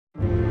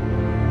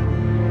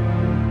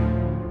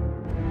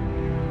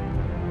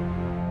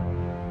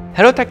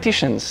Hello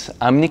Tacticians,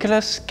 I'm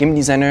Nicholas, game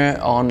designer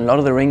on Lord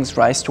of the Rings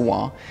Rise to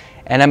War,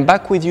 and I'm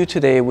back with you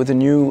today with a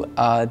new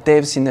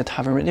Devs in the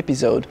Tavern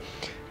episode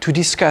to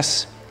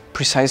discuss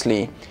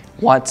precisely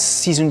what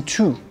Season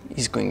 2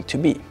 is going to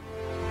be.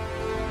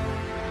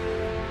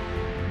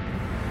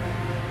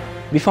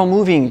 Before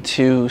moving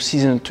to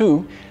Season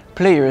 2,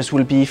 players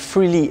will be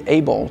freely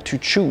able to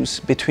choose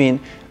between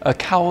a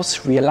Chaos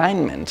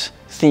realignment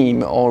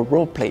theme or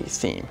roleplay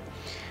theme.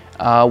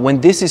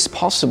 When this is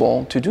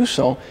possible to do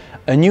so,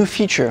 a new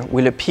feature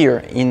will appear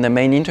in the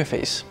main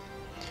interface.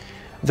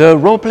 The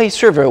roleplay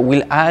server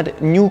will add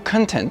new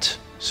content,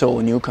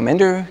 so new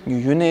commander, new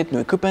unit, new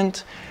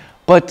equipment,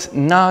 but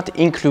not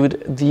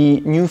include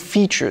the new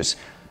features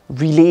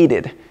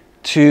related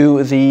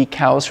to the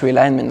Chaos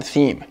realignment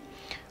theme,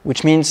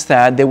 which means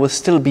that there will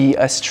still be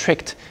a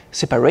strict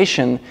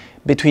separation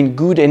between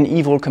good and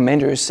evil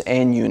commanders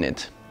and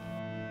unit.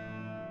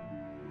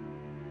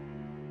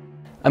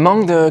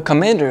 Among the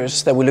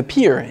commanders that will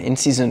appear in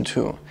Season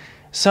 2,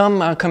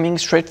 some are coming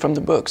straight from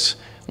the books,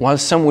 while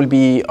some will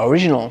be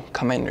original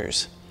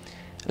commanders.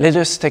 Let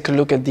us take a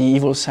look at the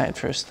evil side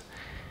first.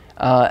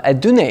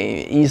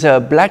 Adune is a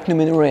Black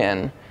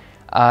Numenorean,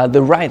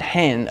 the right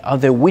hand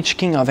of the Witch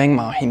King of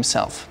Angmar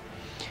himself.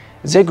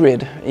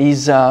 Zegrid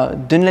is a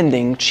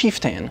Dunlending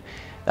chieftain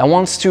that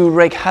wants to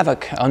wreak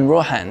havoc on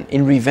Rohan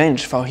in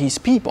revenge for his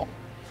people.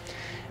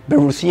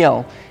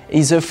 Beruthiel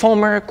is a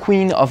former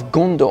Queen of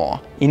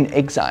Gondor in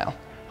exile,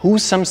 who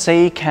some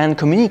say can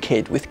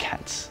communicate with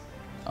cats.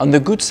 On the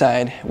good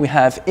side, we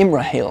have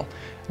Imrahil,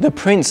 the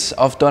Prince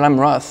of Dol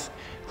Amroth,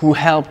 who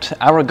helped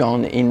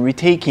Aragorn in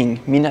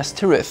retaking Minas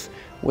Tirith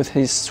with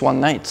his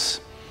Swan Knights.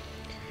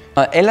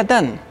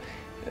 Eladan,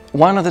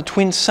 one of the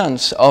twin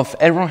sons of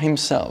Elrond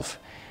himself,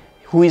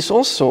 who is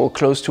also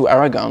close to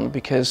Aragorn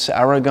because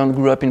Aragorn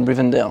grew up in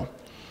Rivendell.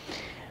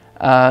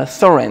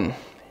 Thorin,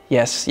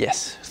 yes,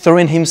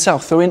 Thorin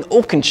himself, Thorin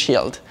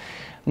Oakenshield.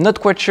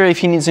 Not quite sure if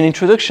he needs an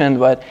introduction,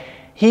 but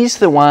he's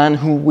the one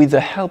who, with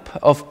the help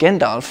of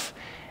Gandalf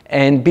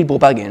and Bilbo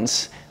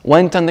Baggins,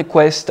 went on the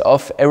quest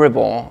of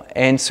Erebor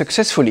and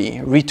successfully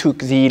retook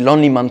the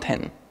Lonely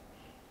Mountain.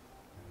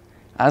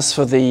 As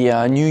for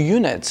the new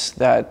units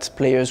that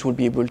players will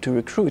be able to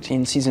recruit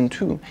in Season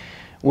 2,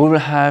 we will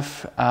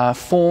have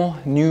 4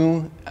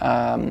 new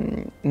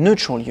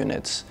neutral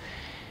units.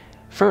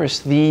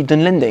 First, the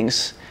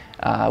Dunlendings,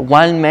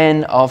 wild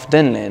men of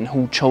Dunland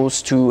who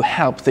chose to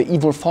help the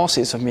evil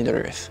forces of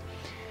Middle-earth.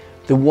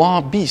 The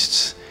War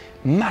Beasts,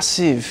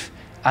 massive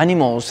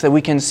animals that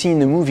we can see in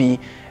the movie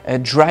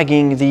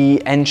dragging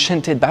the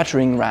enchanted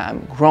battering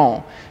ram,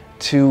 Grand,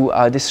 to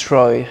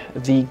destroy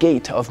the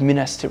gate of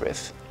Minas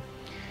Tirith.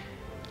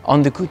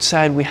 On the good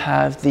side, we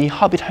have the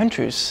Hobbit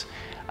Hunters,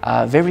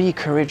 very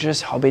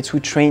courageous hobbits who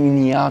train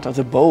in the art of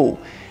the bow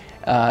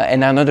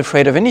and are not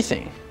afraid of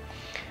anything.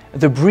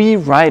 The Bree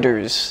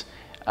Riders,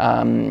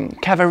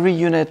 cavalry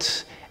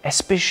unit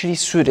especially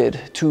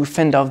suited to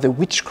fend off the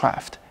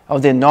witchcraft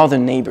of their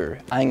northern neighbor,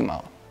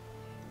 Angmar.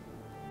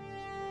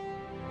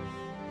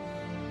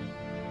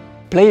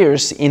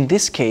 Players in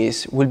this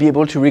case will be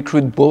able to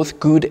recruit both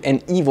good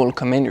and evil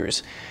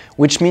commanders,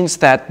 which means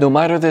that no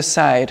matter the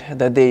side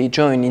that they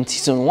join in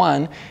Season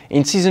 1,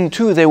 in Season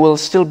 2 they will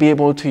still be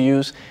able to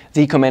use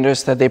the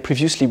commanders that they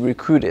previously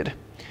recruited.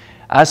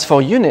 As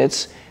for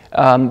units,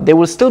 they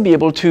will still be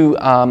able to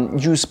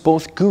use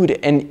both good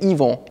and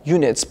evil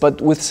units,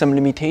 but with some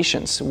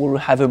limitations. We'll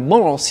have a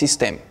moral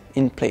system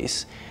in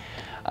place.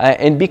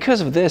 And because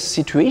of this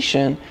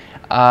situation,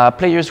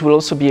 players will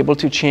also be able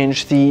to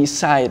change the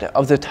side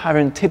of the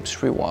Tavern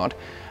tips reward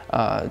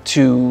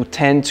to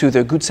tend to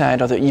the good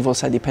side or the evil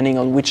side, depending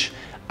on which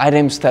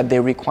items that they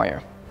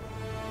require.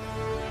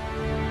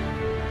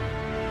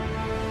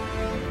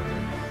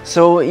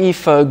 So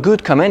if a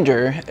good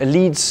commander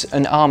leads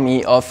an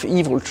army of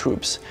evil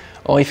troops,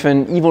 or if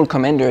an evil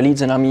commander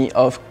leads an army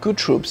of good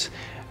troops,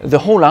 the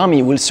whole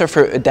army will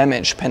suffer a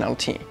damage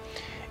penalty.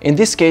 In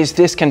this case,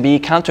 this can be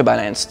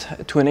counterbalanced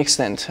to an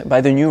extent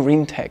by the new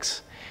ring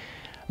text.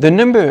 The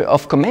number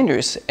of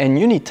commanders and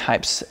unit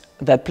types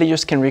that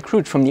players can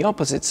recruit from the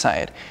opposite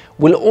side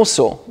will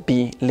also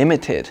be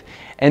limited,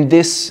 and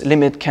this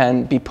limit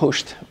can be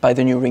pushed by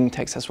the new ring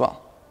text as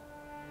well.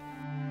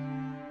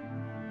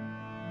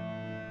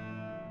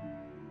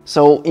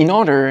 So in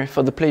order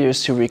for the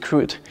players to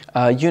recruit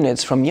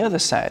units from the other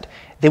side,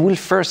 they will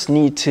first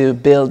need to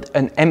build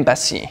an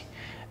embassy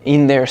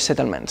in their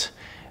settlement.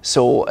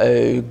 So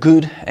a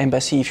good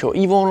embassy if you're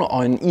evil,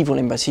 or an evil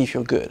embassy if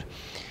you're good.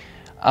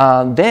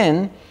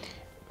 Then,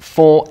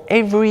 for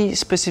every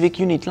specific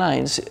unit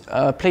lines,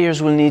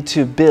 players will need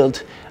to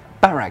build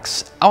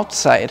barracks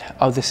outside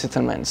of the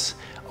settlements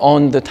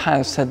on the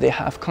tiles that they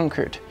have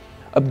conquered.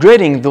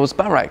 Upgrading those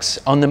barracks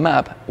on the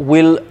map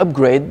will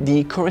upgrade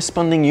the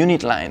corresponding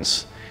unit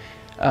lines.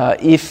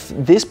 If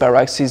this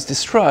barracks is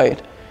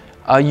destroyed,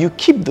 you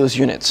keep those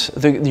units,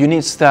 the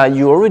units that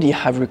you already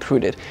have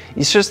recruited.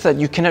 It's just that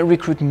you cannot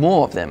recruit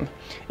more of them.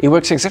 It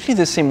works exactly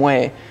the same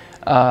way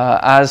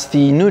as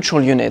the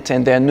neutral unit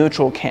and their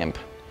neutral camp.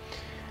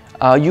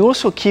 You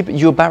also keep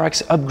your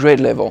barracks upgrade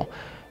level.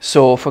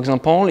 So, for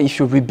example, if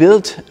you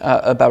rebuild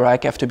a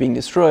barrack after being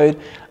destroyed,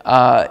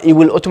 it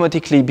will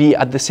automatically be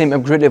at the same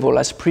upgrade level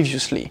as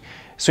previously.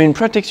 So in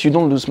practice, you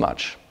don't lose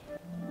much.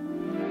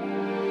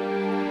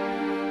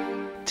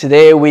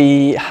 Today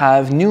we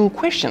have new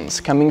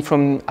questions coming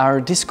from our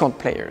Discord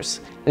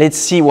players. Let's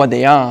see what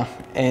they are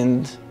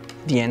and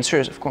the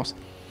answers, of course.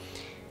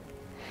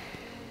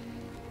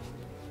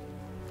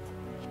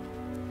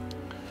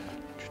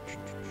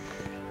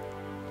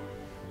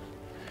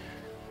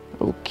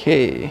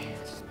 Okay.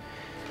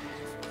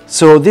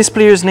 So this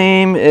player's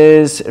name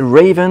is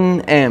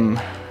Raven M.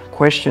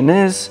 Question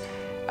is,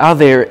 are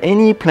there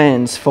any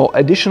plans for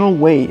additional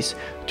ways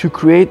to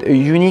create a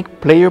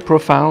unique player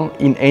profile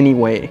in any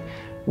way?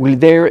 Will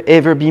there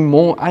ever be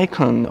more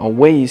icons or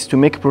ways to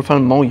make a profile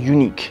more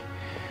unique?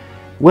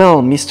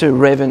 Well, Mr.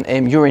 Raven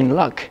M, you're in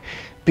luck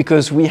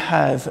because we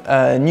have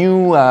a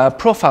new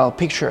profile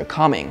picture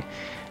coming.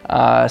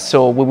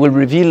 So we will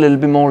reveal a little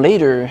bit more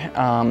later,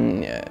 a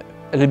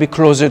little bit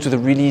closer to the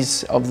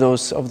release of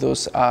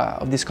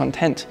this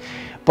content.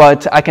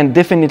 But I can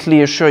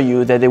definitely assure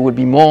you that there will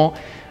be more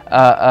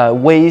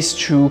ways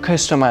to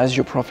customize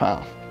your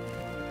profile.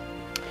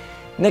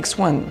 Next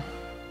one.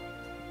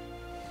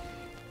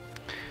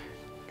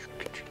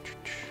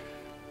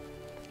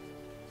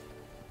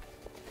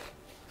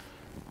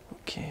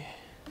 Okay.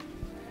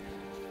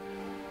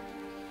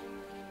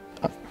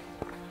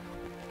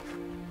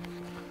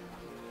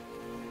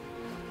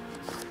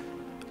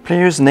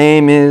 Player's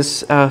name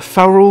is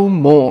Pharaoh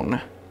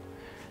Morn.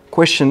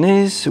 Question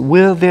is,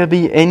 will there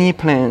be any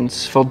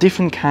plans for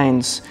different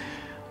kinds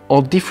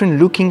or different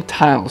looking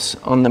tiles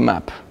on the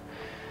map?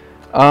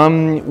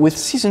 With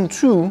Season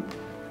 2,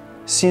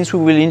 since we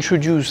will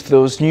introduce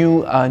those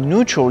new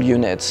neutral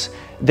units,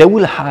 they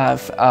will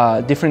have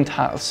different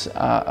tiles,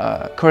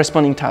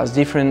 corresponding tiles,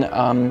 different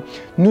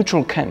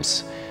neutral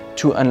camps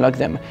to unlock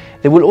them.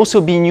 There will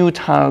also be new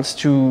tiles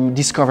to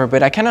discover,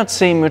 but I cannot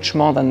say much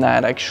more than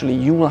that. Actually,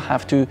 you will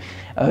have to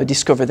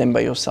discover them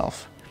by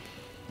yourself.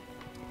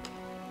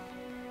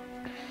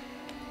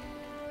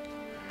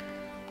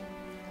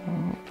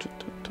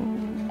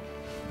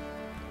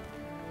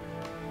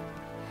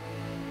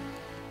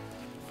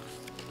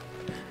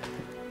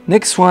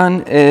 Next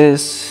one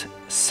is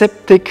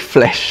Septic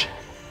Flesh.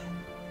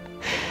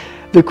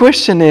 The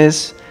question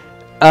is,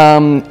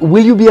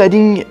 will you be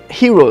adding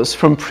heroes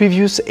from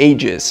previous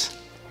ages?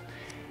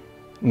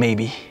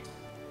 Maybe.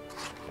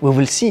 We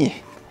will see.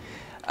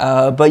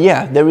 But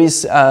yeah, there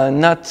is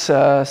not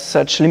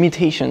such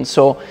limitation.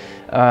 So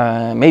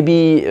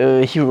maybe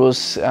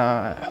heroes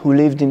who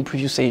lived in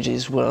previous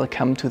ages will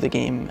come to the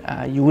game.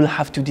 You will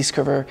have to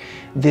discover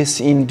this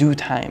in due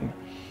time.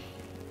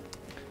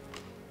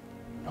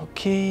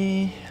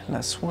 Okay,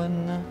 last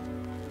one.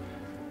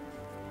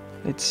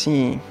 Let's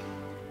see.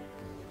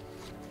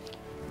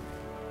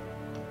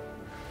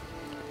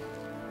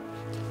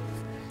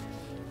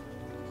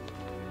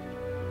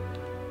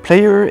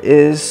 Player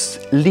is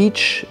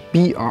Leech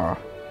BR.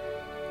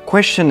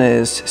 Question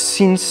is,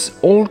 since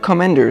all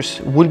commanders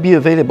will be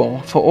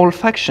available for all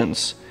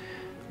factions,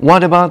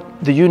 what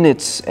about the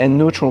units and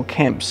neutral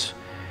camps?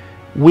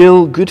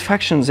 Will good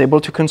factions able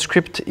to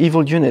conscript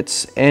evil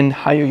units and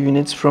hire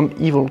units from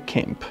evil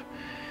camp?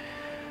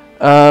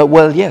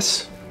 Well,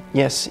 yes,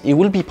 it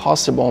will be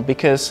possible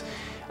because,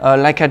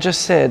 like I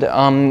just said,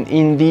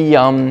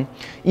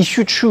 if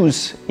you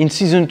choose in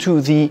Season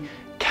 2 the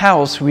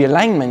Chaos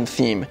realignment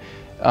theme,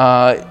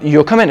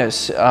 your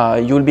commanders,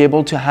 you will be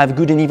able to have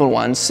good and evil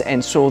ones,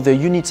 and so the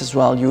units as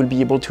well, you will be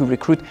able to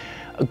recruit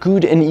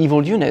good and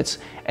evil units,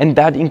 and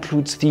that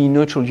includes the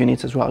neutral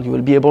units as well. You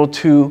will be able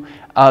to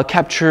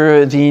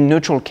capture the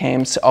neutral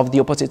camps of the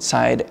opposite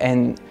side,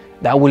 and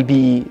that will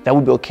be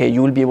okay.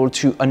 You will be able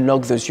to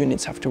unlock those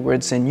units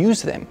afterwards and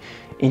use them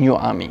in your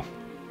army.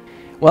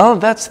 Well,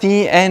 that's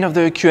the end of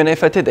the Q&A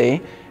for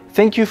today.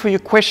 Thank you for your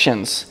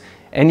questions,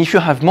 and if you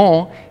have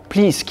more,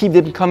 please keep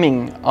them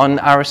coming on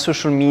our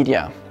social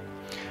media.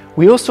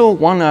 We also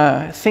want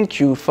to thank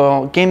you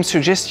for game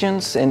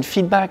suggestions and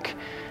feedback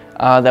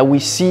that we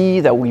see,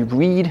 that we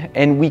read,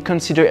 and we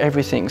consider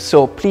everything.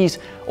 So please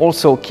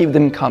also keep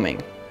them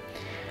coming.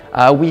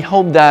 We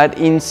hope that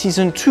in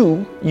Season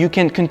 2, you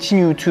can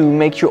continue to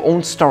make your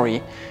own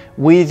story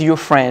with your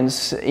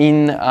friends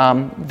in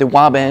the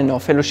warband or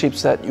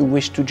fellowships that you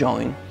wish to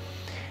join.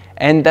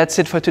 And that's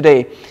it for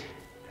today.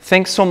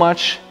 Thanks so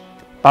much.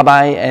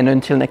 Bye-bye, and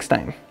until next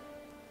time.